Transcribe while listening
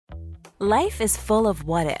Life is full of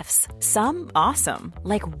what-ifs. Some awesome,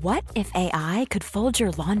 like what if AI could fold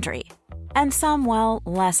your laundry? And some, well,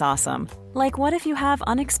 less awesome, like what if you have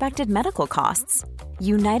unexpected medical costs?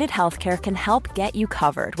 United Healthcare can help get you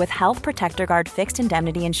covered with Health Protector Guard fixed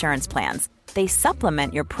indemnity insurance plans. They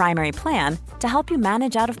supplement your primary plan to help you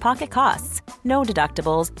manage out-of-pocket costs. No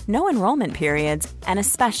deductibles, no enrollment periods, and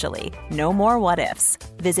especially no more what-ifs.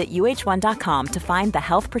 Visit uh1.com to find the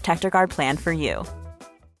Health Protector Guard plan for you.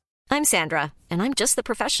 I'm Sandra, and I'm just the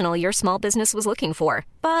professional your small business was looking for.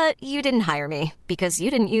 But you didn't hire me because you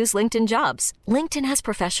didn't use LinkedIn Jobs. LinkedIn has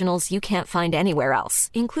professionals you can't find anywhere else,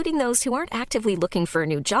 including those who aren't actively looking for a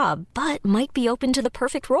new job, but might be open to the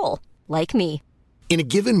perfect role, like me. In a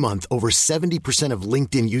given month, over 70% of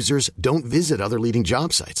LinkedIn users don't visit other leading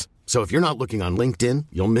job sites. So if you're not looking on LinkedIn,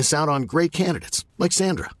 you'll miss out on great candidates like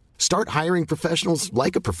Sandra. Start hiring professionals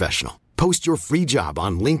like a professional. Post your free job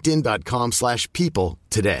on linkedin.com/people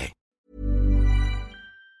today.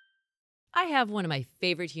 I have one of my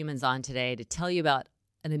favorite humans on today to tell you about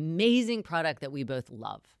an amazing product that we both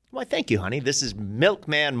love. Well, thank you, honey. This is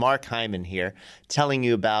Milkman Mark Hyman here telling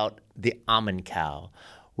you about the Almond Cow,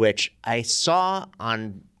 which I saw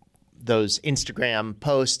on those Instagram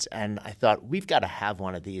posts, and I thought, we've got to have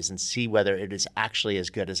one of these and see whether it is actually as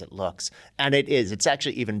good as it looks. And it is. It's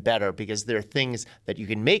actually even better because there are things that you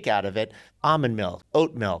can make out of it. Almond milk,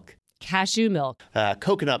 oat milk, Cashew milk.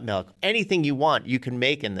 Coconut milk, anything you want, you can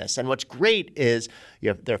make in this. And what's great is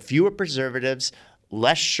there are fewer preservatives,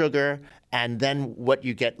 less sugar, and then what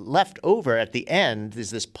you get left over at the end is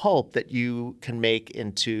this pulp that you can make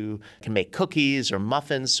cookies or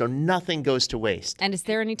muffins, so nothing goes to waste. And it's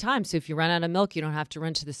there anytime. So if you run out of milk, you don't have to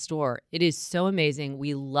run to the store. It is so amazing.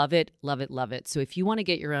 We love it, love it, love it. So if you want to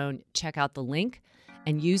get your own, check out the link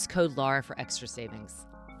and use code Laura for extra savings.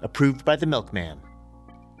 Approved by the Milkman.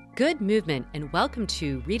 Good movement, and welcome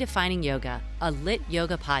to Redefining Yoga, a lit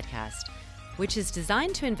yoga podcast, which is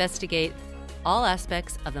designed to investigate all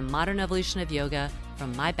aspects of the modern evolution of yoga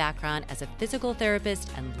from my background as a physical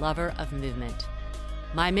therapist and lover of movement.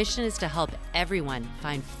 My mission is to help everyone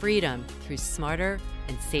find freedom through smarter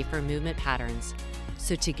and safer movement patterns,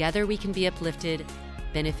 so together we can be uplifted,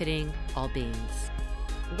 benefiting all beings.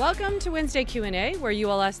 Welcome to Wednesday Q&A, where you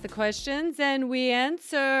all ask the questions and we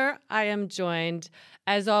answer. I am joined,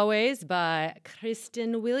 as always, by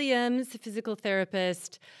Kristen Williams, physical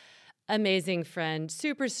therapist, amazing friend,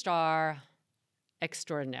 superstar,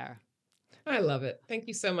 extraordinaire. I love it. Thank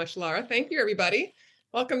you so much, Laura. Thank you, everybody.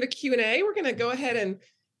 Welcome to Q&A. We're going to go ahead and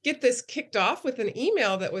get this kicked off with an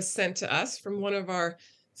email that was sent to us from one of our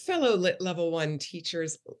fellow Lit Level 1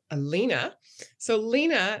 teachers, Lena. So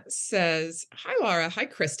Lena says, "Hi, Laura. Hi,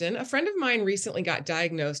 Kristen. A friend of mine recently got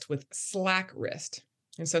diagnosed with SLAC wrist.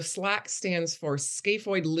 And so SLAC stands for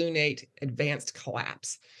scaphoid lunate advanced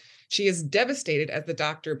collapse. She is devastated as the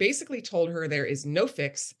doctor basically told her there is no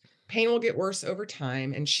fix. Pain will get worse over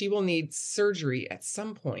time, and she will need surgery at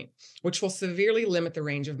some point, which will severely limit the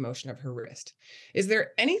range of motion of her wrist. Is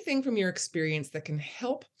there anything from your experience that can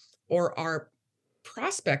help, or are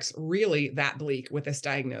prospects really that bleak with this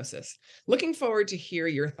diagnosis? Looking forward to hear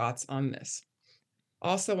your thoughts on this.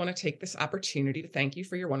 Also want to take this opportunity to thank you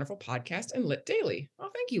for your wonderful podcast and Lit Daily."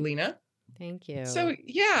 Oh, thank you, Lena. Thank you. So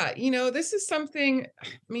yeah, this is something,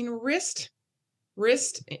 wrist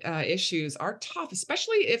issues are tough,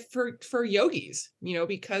 especially if for yogis,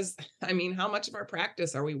 because how much of our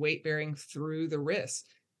practice are we weight bearing through the wrist?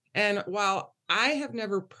 And while I have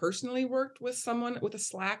never personally worked with someone with a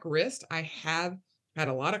SLAC wrist, I have had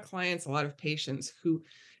a lot of clients, a lot of patients who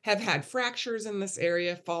have had fractures in this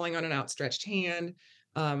area, falling on an outstretched hand,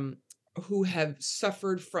 who have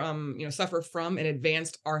suffer from an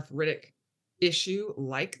advanced arthritic issue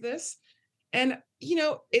like this. And,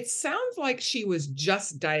 it sounds like she was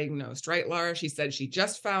just diagnosed, right, Laura? She said she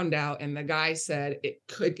just found out, and the guy said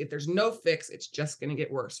if there's no fix, it's just going to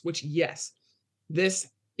get worse, which, yes, this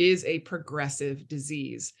is a progressive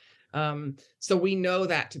disease. So we know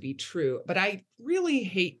that to be true, but I really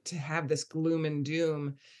hate to have this gloom and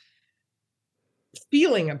doom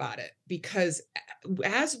feeling about it, because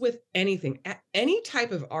as with anything, any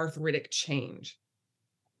type of arthritic change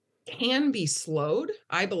can be slowed,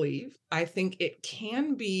 I believe. I think it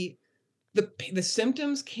can be, the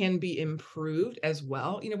symptoms can be improved as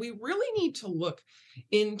well. We really need to look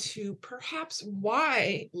into perhaps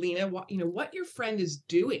why, Lena, what your friend is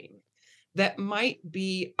doing that might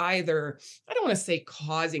be either, I don't want to say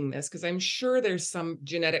causing this, because I'm sure there's some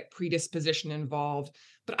genetic predisposition involved,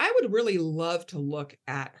 but I would really love to look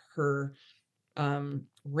at her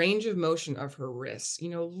range of motion of her wrists.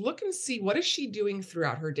 Look and see, what is she doing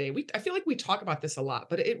throughout her day? I feel like we talk about this a lot,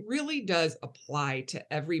 but it really does apply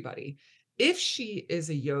to everybody. If she is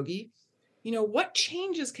a yogi, what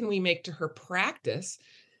changes can we make to her practice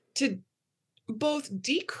to both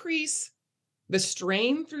decrease the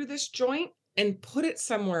strain through this joint and put it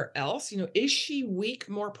somewhere else? Is she weak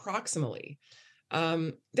more proximally?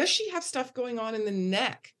 Does she have stuff going on in the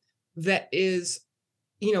neck that is,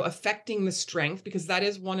 affecting the strength? Because that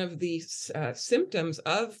is one of the symptoms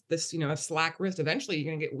of this, a slack wrist. Eventually,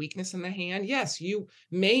 you're going to get weakness in the hand. Yes, you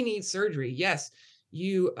may need surgery. Yes,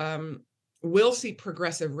 you will see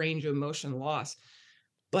progressive range of motion loss.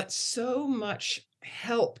 But so much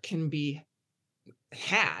help can be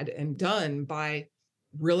had and done by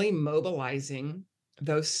really mobilizing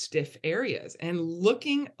those stiff areas and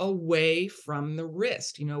looking away from the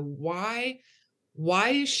wrist. Why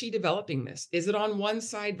is she developing this? Is it on one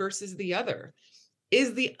side versus the other?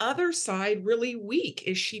 Is the other side really weak?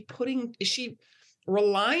 Is she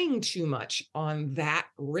relying too much on that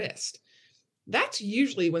wrist? That's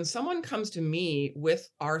usually when someone comes to me with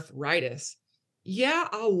arthritis. Yeah,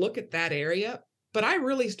 I'll look at that area, but I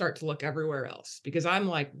really start to look everywhere else, because I'm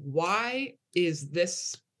like, why is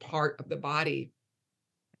this part of the body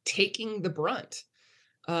taking the brunt?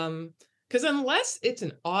 Because unless it's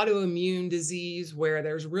an autoimmune disease where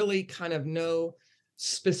there's really kind of no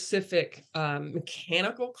specific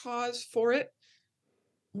mechanical cause for it,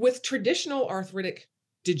 with traditional arthritic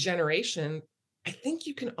degeneration, I think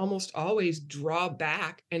you can almost always look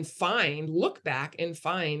back and find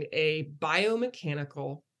a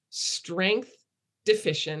biomechanical strength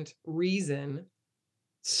deficient reason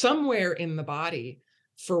somewhere in the body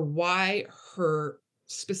for why her,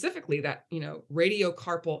 specifically that,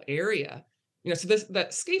 radiocarpal area, so the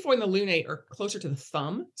scaphoid and the lunate are closer to the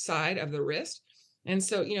thumb side of the wrist. And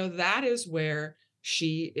so, that is where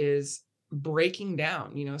she is breaking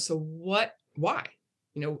down, so why?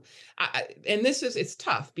 And it's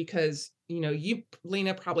tough because, you,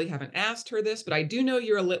 Lena, probably haven't asked her this, but I do know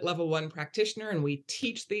you're a LIT level 1 practitioner, and we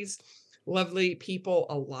teach these lovely people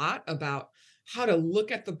a lot about how to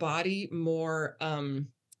look at the body more,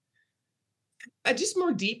 just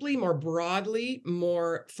more deeply, more broadly,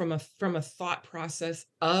 more from a thought process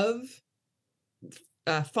of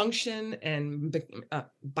function and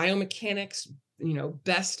biomechanics,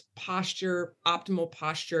 best posture, optimal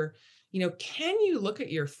posture. Can you look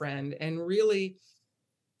at your friend and really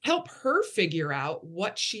help her figure out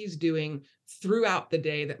what she's doing throughout the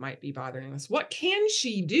day that might be bothering us? What can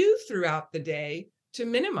she do throughout the day to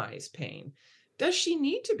minimize pain? Does she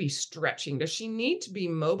need to be stretching? Does she need to be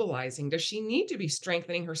mobilizing? Does she need to be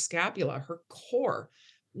strengthening her scapula, her core?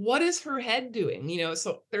 What is her head doing?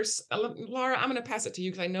 So there's, Laura, I'm going to pass it to you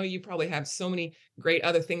because I know you probably have so many great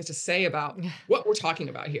other things to say about what we're talking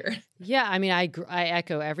about here. Yeah, I mean, I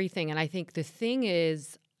echo everything. And I think the thing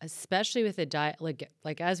is, especially with a diet,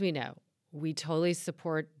 like as we know, we totally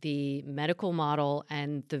support the medical model,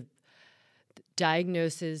 and the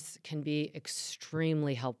diagnoses can be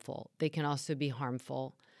extremely helpful. They can also be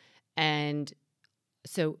harmful. And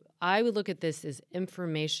so I would look at this as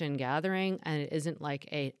information gathering, and it isn't like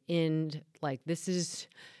this is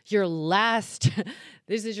your last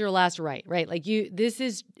right? Like this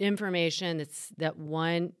is information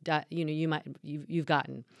you've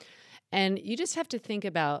gotten. And you just have to think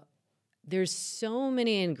about, there's so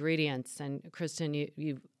many ingredients, and Kristen,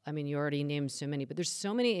 you already named so many, but there's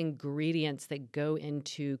so many ingredients that go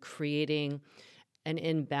into creating an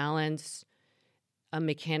imbalance, a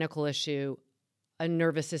mechanical issue, a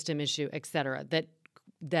nervous system issue, et cetera,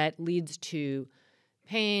 that leads to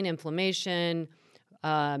pain, inflammation,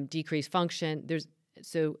 decreased function.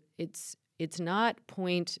 It's not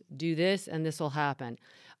do this and this will happen.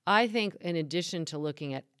 I think in addition to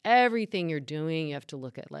looking at everything you're doing, you have to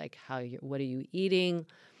look at what are you eating?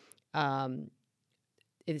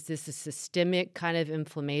 Is this a systemic kind of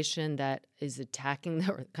inflammation that is attacking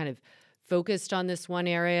or kind of focused on this one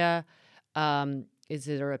area? Is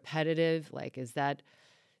it a repetitive? Is that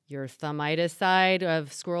your thumbitis side of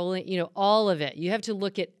scrolling? All of it. You have to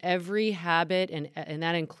look at every habit, and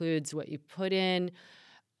that includes what you put in,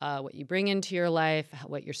 what you bring into your life,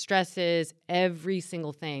 what your stress is, every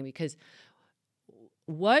single thing. Because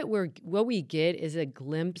what we get is a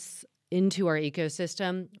glimpse into our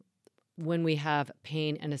ecosystem when we have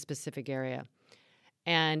pain in a specific area.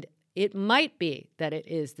 And it might be that it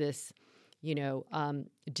is this,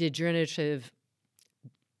 degenerative,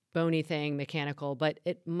 bony thing, mechanical, but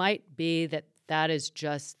it might be that is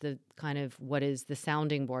just the kind of what is the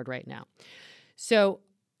sounding board right now. So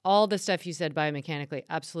all the stuff you said biomechanically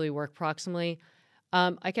absolutely work proximally.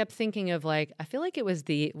 I kept thinking of like, I feel like it was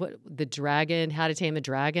the dragon, How to Tame a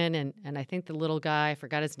Dragon, and I think the little guy, I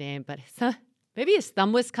forgot his name, but maybe his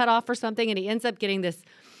thumb was cut off or something, and he ends up getting this.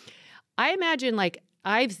 I imagine like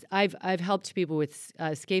I've helped people with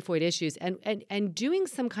scaphoid issues, and doing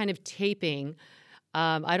some kind of taping.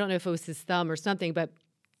 I don't know if it was his thumb or something, but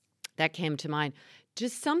that came to mind.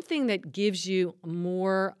 Just something that gives you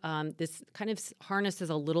more. This kind of harnesses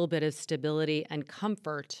a little bit of stability and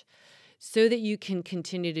comfort, so that you can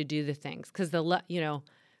continue to do the things. Because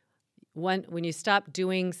when you stop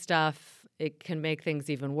doing stuff, it can make things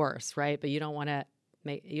even worse, right? But you don't want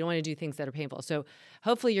to do things that are painful. So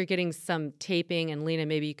hopefully you're getting some taping, and Lena,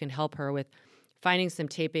 maybe you can help her with finding some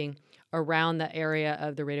taping around the area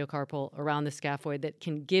of the radiocarpal, around the scaphoid, that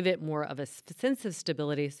can give it more of a sense of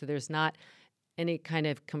stability, so there's not any kind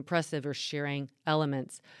of compressive or shearing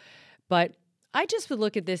elements. But I just would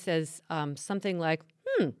look at this as something like,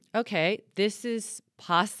 okay, this is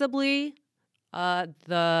possibly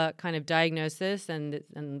the kind of diagnosis, and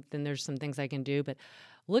then there's some things I can do. But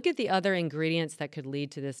look at the other ingredients that could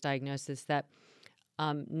lead to this diagnosis that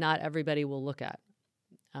not everybody will look at,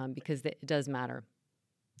 because it does matter.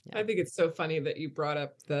 Yeah. I think it's so funny that you brought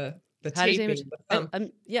up the How taping.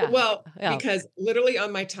 Yeah. Well, because literally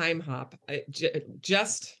on my time hop,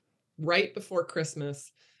 just right before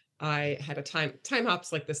Christmas, I had a time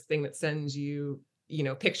hop's like this thing that sends you,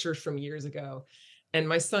 pictures from years ago. And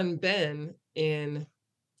my son, Ben,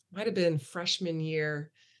 might have been freshman year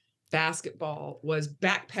basketball, was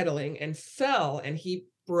backpedaling and fell, and he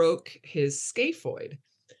broke his scaphoid.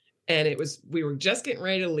 And we were just getting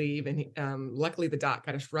ready to leave. And luckily the doc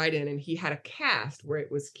got us right in, and he had a cast where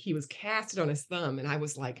he was casted on his thumb. And I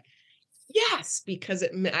was like, yes, because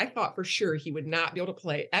I thought for sure he would not be able to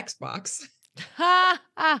play Xbox.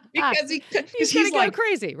 Because he's going to go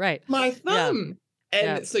crazy, right? My thumb.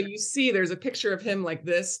 Yeah. And so you see, there's a picture of him like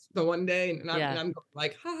this the one day, and I'm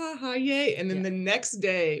like, ha ha ha, yay! And then the next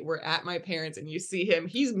day, we're at my parents, and you see him.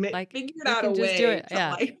 He's figured out a way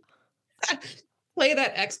to play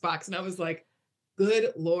that Xbox, and I was like,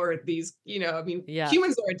 good Lord, these,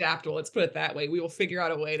 humans are adaptable. Let's put it that way. We will figure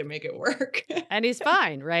out a way to make it work. And he's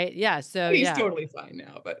fine, right? Yeah. So he's totally fine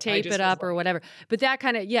now, but tape it up or whatever. But that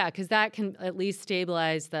kind of, because that can at least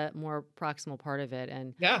stabilize the more proximal part of it.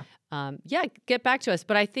 And get back to us.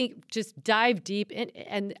 But I think just dive deep in,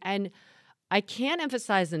 and I can't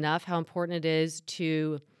emphasize enough how important it is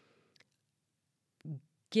to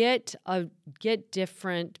get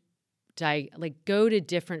different go to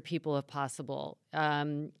different people if possible.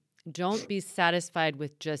 Don't be satisfied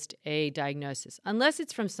with just a diagnosis, unless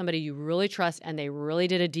it's from somebody you really trust and they really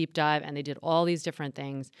did a deep dive and they did all these different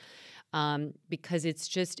things, because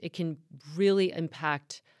it can really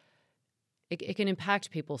impact. It can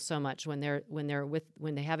impact people so much when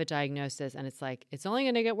they have a diagnosis, and it's like, it's only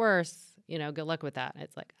going to get worse. Good luck with that.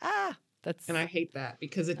 It's like, and I hate that,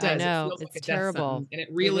 because it does. I know, it feels it's like terrible, and it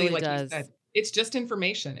really like does. You said, it's just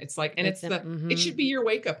information. It's like, and it should be your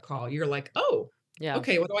wake up call. You're like, oh, yeah,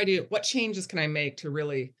 okay, what do I do? What changes can I make to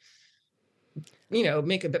really,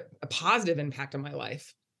 make a positive impact on my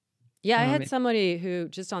life? Yeah, I had somebody who,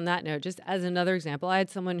 just on that note, just as another example, I had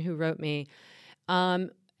someone who wrote me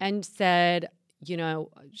and said,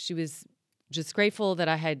 she was just grateful that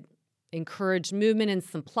I had encouraged movement in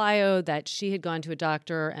some plyo, that she had gone to a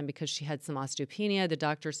doctor, and because she had some osteopenia, the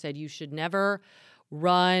doctor said, you should never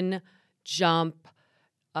run, jump,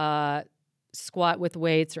 squat with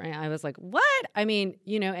weights. Or I was like, what? I mean,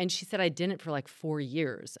 and she said, I didn't for like 4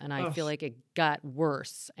 years, and I feel like it got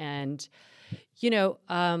worse. And,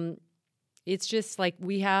 it's just like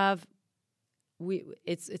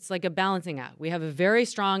it's like a balancing act. We have a very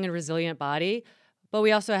strong and resilient body, but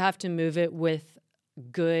we also have to move it with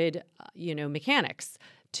good, mechanics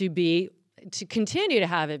to continue to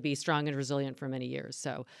have it be strong and resilient for many years.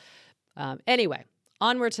 So anyway,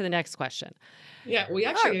 onward to the next question. Yeah, we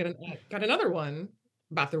actually got another one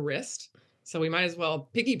about the wrist. So we might as well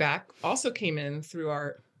piggyback. Also came in through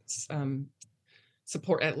our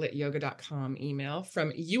support@lityoga.com email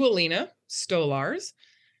from Yuelina Stolars.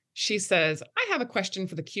 She says, I have a question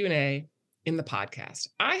for the Q&A in the podcast.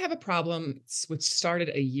 I have a problem which started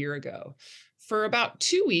a year ago. For about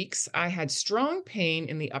 2 weeks, I had strong pain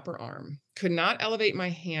in the upper arm, could not elevate my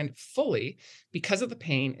hand fully because of the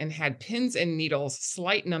pain, and had pins and needles,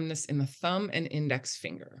 slight numbness in the thumb and index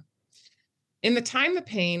finger. In the time, the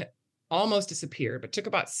pain almost disappeared, but took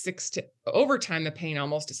about over time, the pain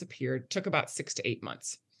almost disappeared, took about 6 to 8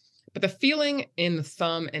 months. But the feeling in the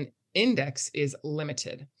thumb and index is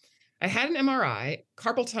limited. I had an MRI,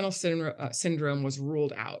 carpal tunnel syndrome was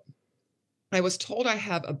ruled out. I was told I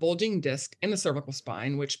have a bulging disc in the cervical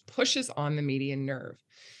spine, which pushes on the median nerve.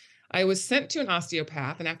 I was sent to an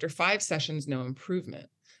osteopath, and after 5 sessions, no improvement.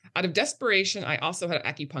 Out of desperation, I also had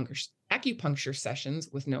acupuncture sessions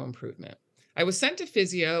with no improvement. I was sent to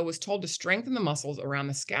physio, was told to strengthen the muscles around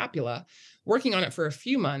the scapula, working on it for a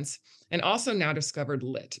few months, and also now discovered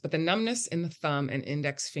LIT, but the numbness in the thumb and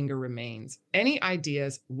index finger remains. Any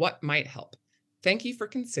ideas what might help? Thank you for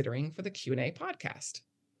considering for the Q&A podcast.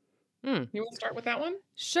 You want to start with that one?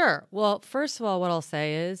 Sure. Well, first of all, what I'll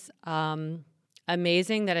say is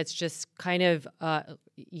amazing that it's just kind of,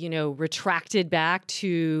 retracted back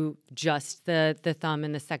to just the thumb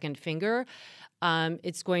and the second finger.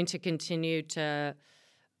 It's going to continue to,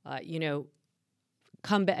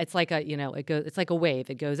 come back. It's like it's like a wave.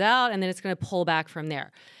 It goes out and then it's going to pull back from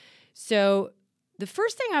there. So the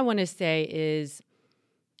first thing I want to say is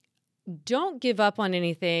don't give up on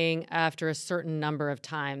anything after a certain number of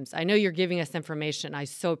times. I know you're giving us information. I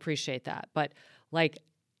so appreciate that. But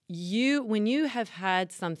when you have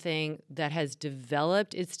had something that has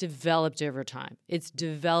developed, it's developed over time. It's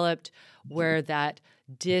developed where that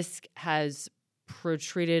disc has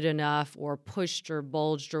protruded enough or pushed or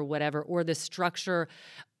bulged or whatever, or the structure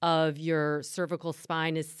of your cervical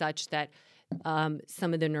spine is such that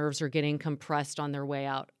some of the nerves are getting compressed on their way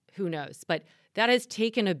out. Who knows? But that has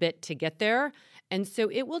taken a bit to get there. And so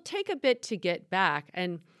it will take a bit to get back.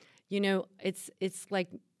 And, it's like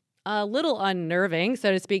a little unnerving,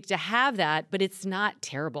 so to speak, to have that, but it's not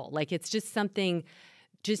terrible. Like it's just something,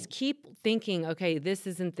 just keep thinking, okay, this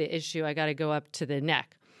isn't the issue. I got to go up to the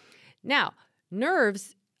neck. Now,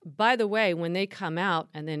 nerves, by the way, when they come out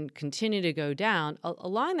and then continue to go down,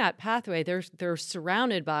 along that pathway, they're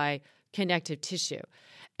surrounded by connective tissue.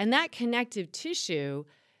 And that connective tissue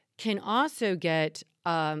can also get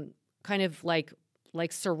kind of like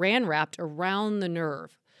saran wrapped around the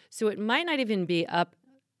nerve. So it might not even be up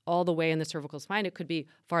all the way in the cervical spine. It could be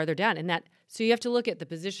farther down. So you have to look at the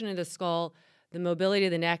position of the skull, the mobility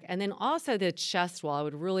of the neck, and then also the chest wall. I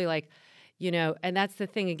would really and that's the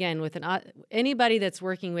thing, again, with anybody that's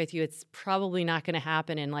working with you, it's probably not going to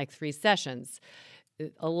happen in like 3 sessions.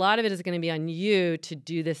 A lot of it is going to be on you to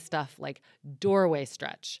do this stuff like doorway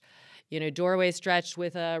stretch. Doorway stretch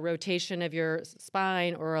with a rotation of your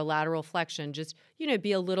spine or a lateral flexion. Just,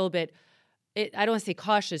 be a little bit, I don't want to say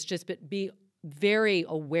cautious, but be very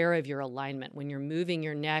aware of your alignment. When you're moving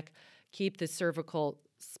your neck, keep the cervical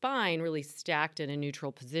spine really stacked in a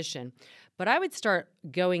neutral position. But I would start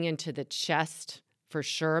going into the chest for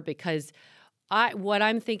sure, because what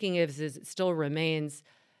I'm thinking is it still remains,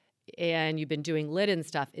 and you've been doing LIT and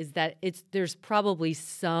stuff, is that there's probably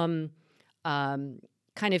some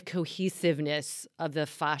kind of cohesiveness of the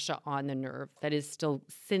fascia on the nerve that is still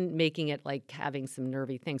making it like having some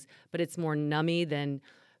nervy things, but it's more nummy than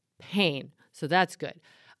pain. So that's good.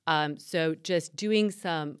 So just doing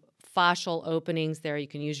some fascial openings there. You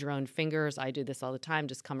can use your own fingers. I do this all the time.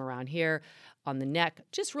 Just come around here on the neck,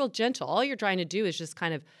 just real gentle. All you're trying to do is just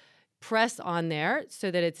kind of press on there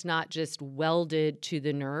so that it's not just welded to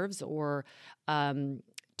the nerves or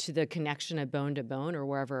to the connection of bone to bone or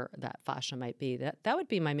wherever that fascia might be. That would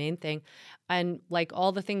be my main thing. And like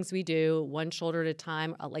all the things we do, one shoulder at a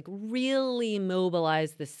time, I'll like really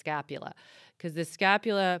mobilize the scapula, because the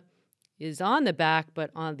scapula is on the back,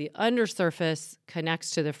 but on the undersurface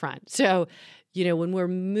connects to the front. So, when we're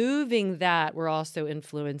moving that, we're also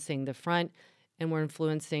influencing the front, and we're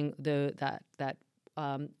influencing that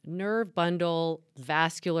nerve bundle,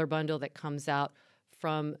 vascular bundle that comes out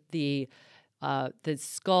from the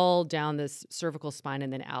skull down the cervical spine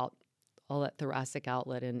and then out all that thoracic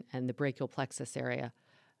outlet and the brachial plexus area.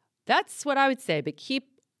 That's what I would say. But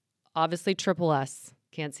keep, obviously, triple S.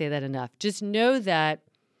 Can't say that enough. Just know that.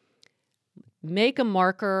 Make a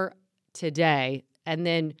marker today and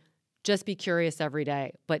then just be curious every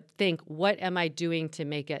day. But think, what am I doing to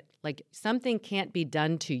make it like something can't be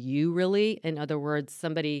done to you, really? In other words,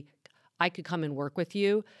 I could come and work with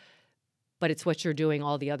you, but it's what you're doing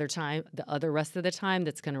all the other rest of the time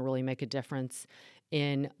that's going to really make a difference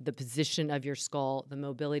in the position of your skull, the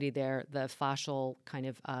mobility there, the fascial kind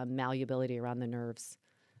of malleability around the nerves.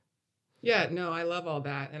 Yeah, no, I love all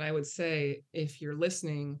that. And I would say, if you're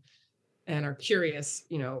listening and are curious,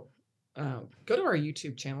 go to our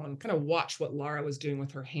YouTube channel and kind of watch what Laura was doing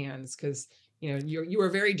with her hands, because you were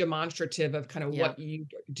very demonstrative of kind of what you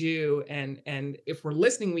do, and if we're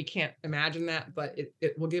listening, we can't imagine that, but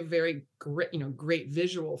it will give very great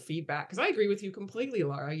visual feedback. Because I agree with you completely,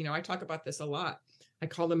 Laura. I talk about this a lot. I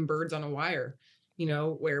call them birds on a wire.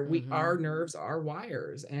 Where our nerves are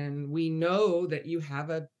wires, and we know that you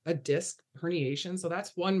have a disc herniation, so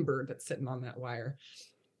that's one bird that's sitting on that wire.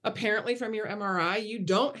 Apparently from your MRI, you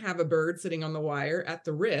don't have a bird sitting on the wire at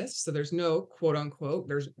the wrist. So there's no quote unquote,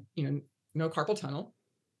 there's, no carpal tunnel.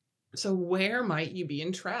 So where might you be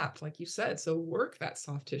entrapped? Like you said, so work that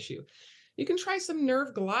soft tissue. You can try some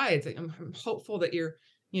nerve glides. I'm hopeful that your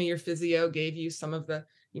physio gave you some of the,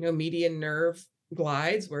 median nerve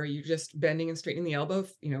glides where you're just bending and straightening the elbow,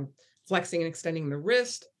 flexing and extending the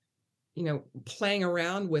wrist, playing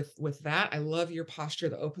around with that. I love your posture.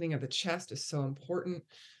 The opening of the chest is so important.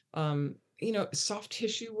 Soft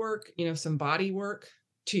tissue work, some body work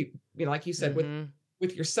to, like you said,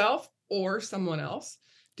 with yourself or someone else.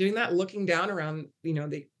 Doing that, looking down around,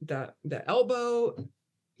 the elbow,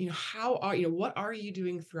 what are you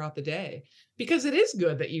doing throughout the day? Because it is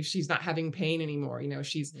good that she's not having pain anymore.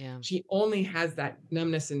 She only has that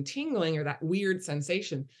numbness and tingling or that weird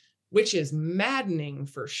sensation, which is maddening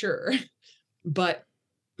for sure. But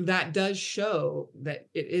that does show that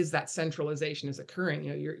it is that centralization is occurring.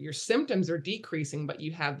 Your symptoms are decreasing, but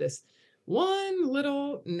you have this one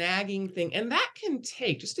little nagging thing. And that can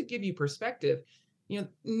take, just to give you perspective,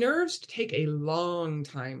 nerves take a long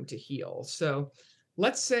time to heal. So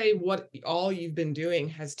let's say what all you've been doing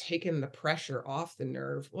has taken the pressure off the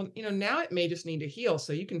nerve. Well, now it may just need to heal.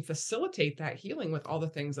 So you can facilitate that healing with all the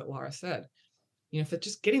things that Laura said. If it's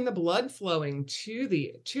just getting the blood flowing to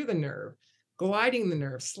the nerve, gliding the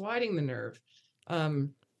nerve, sliding the nerve,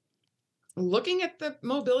 looking at the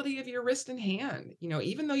mobility of your wrist and hand,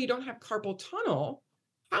 even though you don't have carpal tunnel,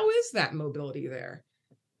 how is that mobility there?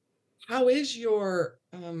 How is your,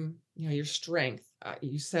 your strength?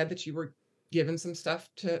 You said that you were given some stuff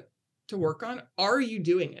to work on. Are you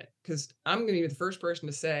doing it? Because I'm going to be the first person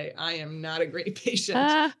to say, I am not a great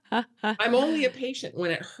patient. I'm only a patient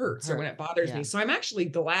when it hurts or when it bothers me. So I'm actually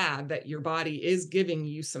glad that your body is giving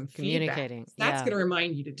you some feedback. That's going to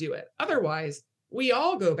remind you to do it. Otherwise, we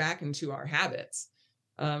all go back into our habits.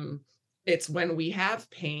 It's when we have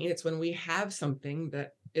pain, it's when we have something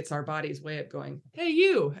that it's our body's way of going, hey,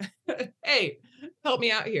 you, hey, help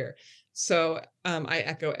me out here. So I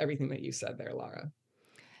echo everything that you said there, Laura.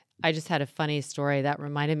 I just had a funny story that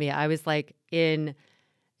reminded me. I was it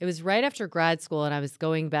was right after grad school, and I was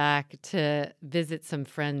going back to visit some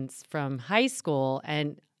friends from high school.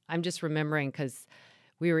 And I'm just remembering because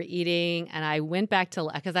we were eating, and I went back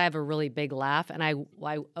because I have a really big laugh, and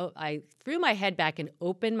I threw my head back and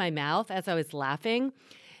opened my mouth as I was laughing,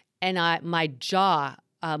 and my jaw,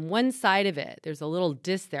 one side of it, there's a little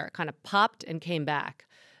disc there, it kind of popped and came back.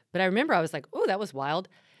 But I remember I was like, oh, that was wild.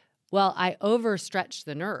 Well, I overstretched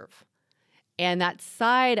the nerve, and that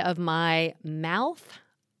side of my mouth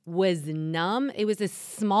was numb. It was a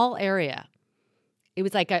small area. It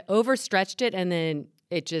was like I overstretched it, and then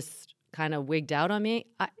it just kind of wigged out on me.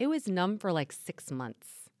 It was numb for like 6 months.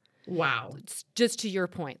 Wow. Just to your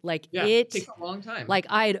point, it takes a long time. Like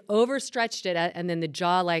I had overstretched it, and then the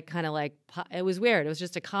jaw it was weird. It was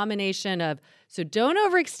just a combination of, so don't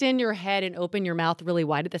overextend your head and open your mouth really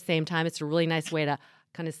wide at the same time. It's a really nice way to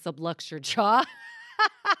kind of sublux your jaw.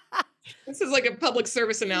 This is like a public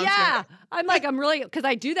service announcement. Yeah. I'm really, because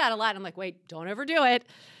I do that a lot. I'm like, wait, don't overdo it.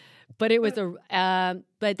 But it was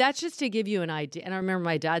but that's just to give you an idea. And I remember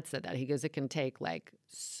my dad said that. He goes, it can take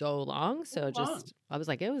so long. So I was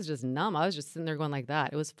like, it was just numb. I was just sitting there going like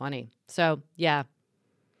that. It was funny. So yeah.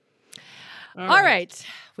 All right.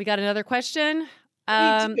 We got another question.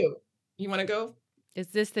 Me too. You want to go? Is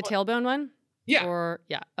this the tailbone one? Yeah.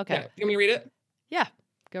 Yeah. Okay. Yeah. You want me to read it? Yeah.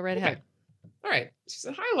 Go right ahead. All right. She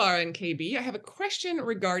said, hi, Laura and KB. I have a question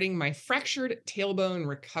regarding my fractured tailbone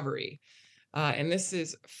recovery. And this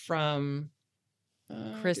is from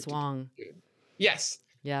Chris Wong. Yes.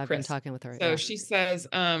 Yeah, I've been talking with her. So she says,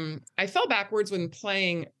 I fell backwards when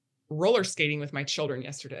playing roller skating with my children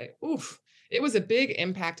yesterday. Oof. It was a big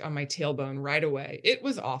impact on my tailbone right away. It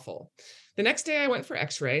was awful. The next day I went for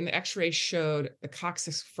x-ray, and the x-ray showed the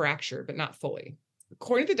coccyx fracture, but not fully.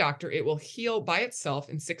 According to the doctor, it will heal by itself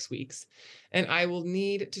in 6 weeks, and I will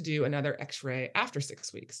need to do another x-ray after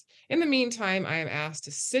 6 weeks. In the meantime, I am asked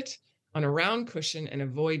to sit on a round cushion and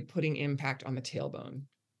avoid putting impact on the tailbone.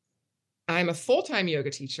 I'm a full-time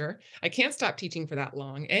yoga teacher. I can't stop teaching for that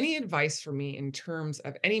long. Any advice for me in terms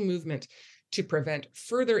of any movement to prevent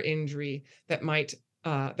further injury that might,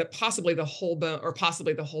 possibly the whole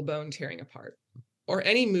bone tearing apart, or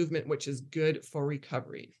any movement which is good for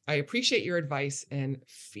recovery? I appreciate your advice and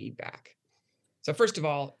feedback. So first of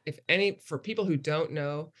all, for people who don't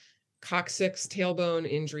know, coccyx tailbone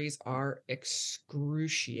injuries are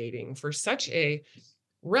excruciating for such a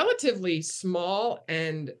relatively small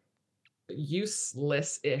and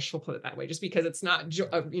useless-ish, we'll put it that way, just because it's not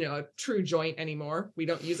a true joint anymore. We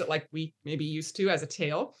don't use it like we maybe used to as a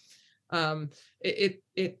tail. It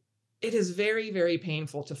is very, very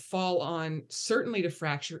painful to fall on, certainly to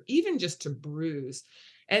fracture, even just to bruise.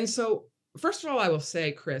 And so, first of all, I will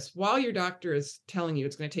say, Chris, while your doctor is telling you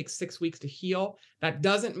it's going to take 6 weeks to heal, that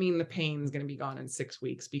doesn't mean the pain is going to be gone in 6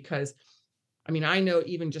 weeks, because I mean, I know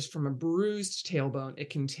even just from a bruised tailbone,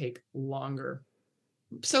 it can take longer.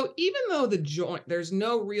 So even though there's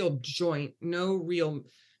no real joint, no real,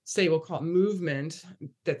 say, we'll call it movement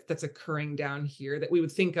that's occurring down here that we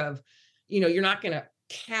would think of, you're not going to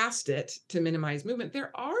cast it to minimize movement.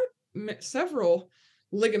 There are several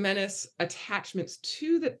ligamentous attachments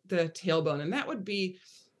to the tailbone, and that would be,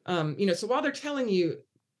 so while they're telling you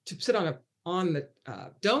to sit on the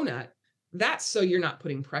donut, that's so you're not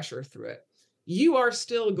putting pressure through it. You are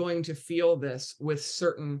still going to feel this with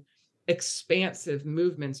certain expansive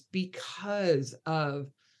movements because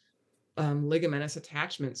of ligamentous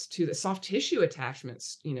attachments to the soft tissue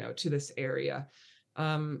attachments, to this area,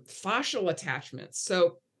 fascial attachments.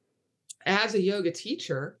 So as a yoga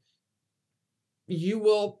teacher,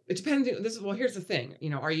 it depends. Here's the thing,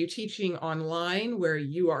 are you teaching online where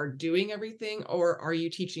you are doing everything, or are you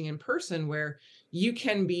teaching in person where you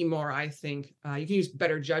can be more, I think, you can use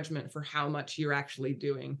better judgment for how much you're actually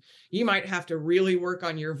doing. You might have to really work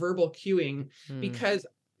on your verbal cueing because,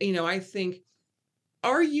 I think,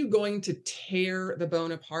 are you going to tear the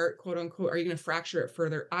bone apart, quote unquote? Are you going to fracture it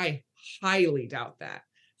further? I highly doubt that.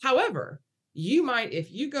 However, you might,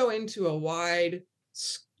 if you go into a wide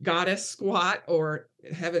goddess squat, or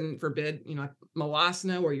heaven forbid,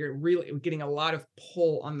 malasana, where you're really getting a lot of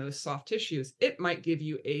pull on those soft tissues, it might give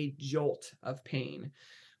you a jolt of pain,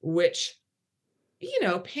 which,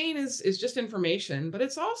 pain is just information, but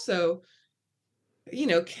it's also,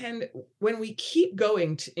 when we keep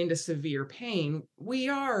going into severe pain, we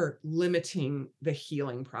are limiting the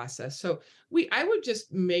healing process. So I would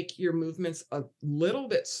just make your movements a little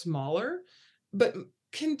bit smaller, but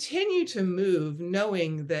continue to move,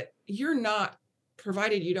 knowing that you're not,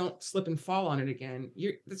 provided you don't slip and fall on it again,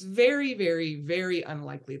 it's very, very, very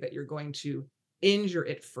unlikely that you're going to injure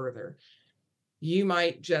it further. You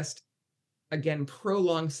might just, again,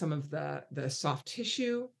 prolong some of the soft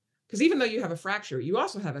tissue, because even though you have a fracture, you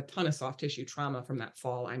also have a ton of soft tissue trauma from that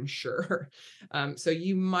fall, I'm sure. So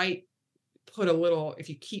you might put a little, if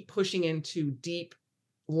you keep pushing into deep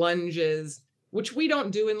lunges, which we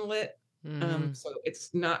don't do in lit, so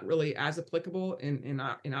it's not really as applicable in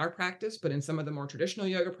our practice, but in some of the more traditional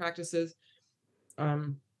yoga practices,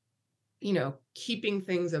 keeping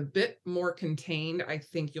things a bit more contained, I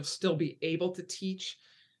think you'll still be able to teach,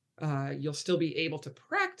 you'll still be able to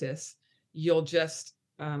practice. You'll just,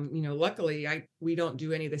 luckily we don't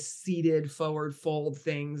do any of the seated forward fold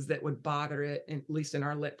things that would bother it, at least in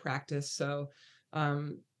our lit practice. So I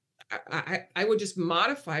would just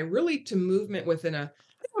modify really to movement within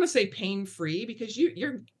I don't want to say pain-free, because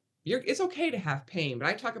you're it's okay to have pain, but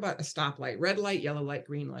I talk about a stoplight, red light, yellow light,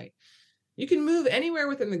 green light. You can move anywhere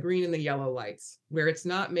within the green and the yellow lights where it's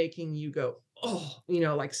not making you go,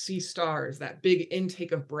 like see stars, that big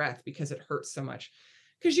intake of breath because it hurts so much.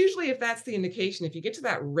 Because usually if that's the indication, if you get to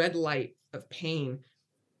that red light of pain,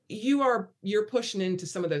 you're pushing into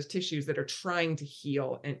some of those tissues that are trying to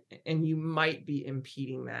heal, and you might be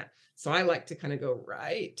impeding that. So I like to kind of go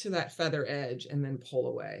right to that feather edge and then pull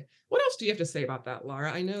away. What else do you have to say about that,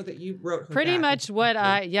 Laura? I know that you wrote her pretty back.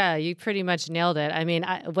 much you pretty much nailed it. I mean,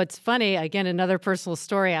 what's funny, again, another personal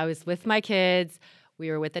story. I was with my kids. We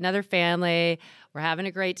were with another family. We're having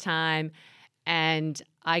a great time. And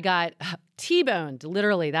I got T-boned,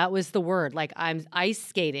 literally. That was the word. Like, I'm ice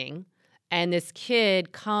skating, and this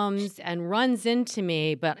kid comes and runs into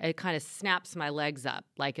me, but it kind of snaps my legs up.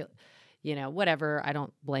 Like, whatever. I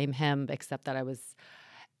don't blame him, except that I was.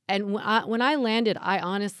 And when I landed,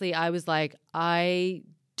 I was like,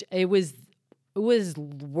 it was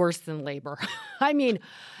worse than labor. I mean,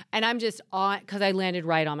 and I'm just on, because I landed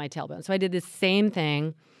right on my tailbone. So I did the same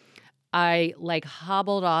thing. I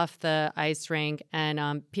hobbled off the ice rink,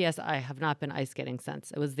 and P.S. I have not been ice skating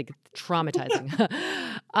since. It was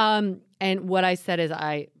traumatizing. And what I said is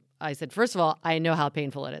I said, first of all, I know how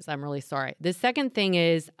painful it is. I'm really sorry. The second thing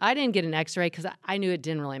is I didn't get an x-ray because I knew it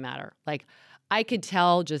didn't really matter. Like, I could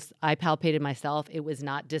tell, I palpated myself. It was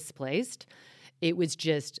not displaced. It was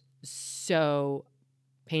just so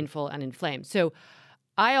painful and inflamed. So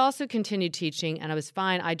I also continued teaching, and I was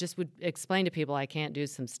fine. I just would explain to people I can't do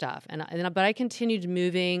some stuff, but I continued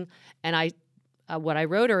moving. And what I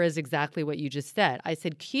wrote her is exactly what you just said. I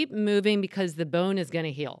said, keep moving because the bone is going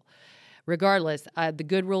to heal, regardless. The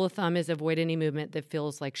good rule of thumb is avoid any movement that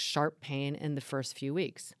feels like sharp pain in the first few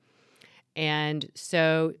weeks. And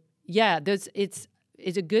so, yeah, it's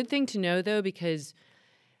a good thing to know, though, because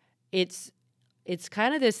it's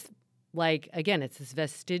kind of this, like, again, it's this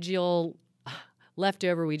vestigial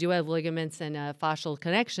leftover. We do have ligaments and fascial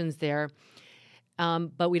connections there,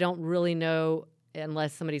 but we don't really know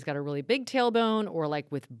unless somebody's got a really big tailbone, or like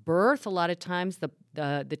with birth, a lot of times the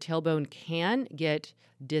tailbone can get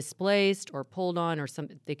displaced or pulled on, or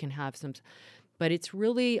they can have some. But it's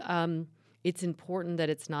really it's important that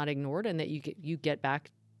it's not ignored and that you get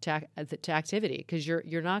back to activity, because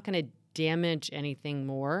you're not going to damage anything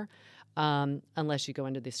more unless you go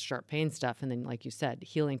into this sharp pain stuff, and then, like you said,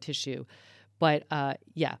 healing tissue. But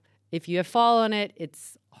if you have fall on it,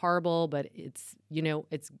 it's horrible, but it's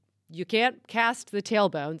you can't cast the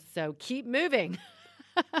tailbone, so keep moving.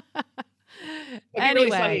 Anyway,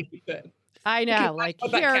 really funny if you could. I know, like,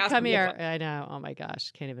 here, come here. I know. Oh my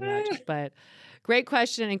gosh, can't even imagine. But great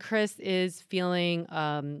question, and Chris is feeling,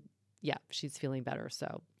 she's feeling better.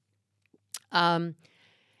 So,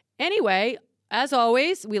 anyway, as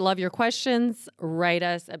always, we love your questions. Write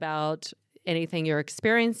us about anything you're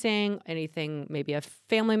experiencing, anything, maybe a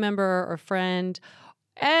family member or friend,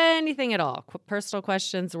 anything at all. Personal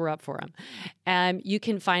questions, we're up for them. You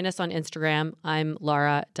can find us on Instagram. I'm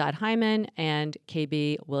Laura.Hyman, and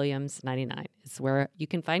KB Williams 99 is where you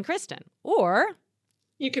can find Kristen. Or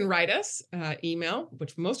you can write us email,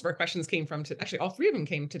 which most of our questions came from. Actually, all three of them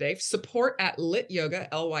came today. support@lytyoga,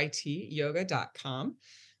 lytyoga.com.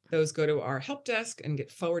 Those go to our help desk and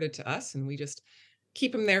get forwarded to us, and we just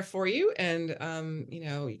keep them there for you. And,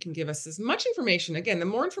 you can give us as much information. Again, the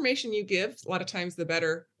more information you give, a lot of times the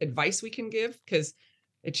better advice we can give, because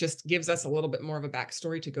it just gives us a little bit more of a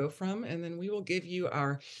backstory to go from. And then we will give you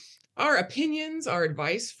our opinions, our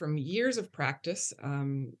advice from years of practice,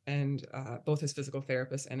 and both as physical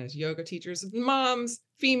therapists and as yoga teachers, moms,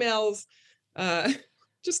 females,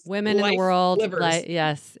 just women in the world. Livers.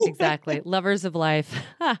 Yes, exactly. Lovers of life.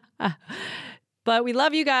 But we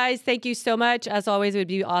love you guys. Thank you so much. As always, it would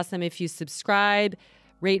be awesome if you subscribe,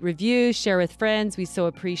 rate, review, share with friends. We so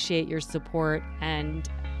appreciate your support, and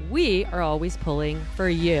we are always pulling for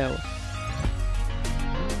you.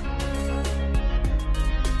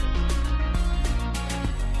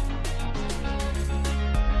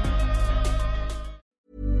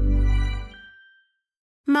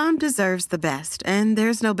 Mom deserves the best, and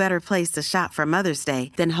there's no better place to shop for Mother's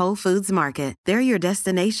Day than Whole Foods Market. They're your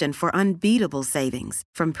destination for unbeatable savings,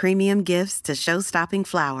 from premium gifts to show-stopping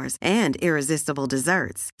flowers and irresistible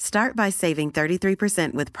desserts. Start by saving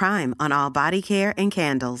 33% with Prime on all body care and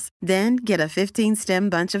candles. Then get a 15-stem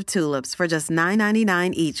bunch of tulips for just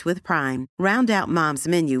 $9.99 each with Prime. Round out Mom's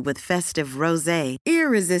menu with festive rosé,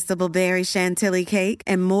 irresistible berry chantilly cake,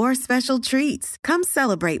 and more special treats. Come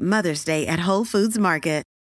celebrate Mother's Day at Whole Foods Market.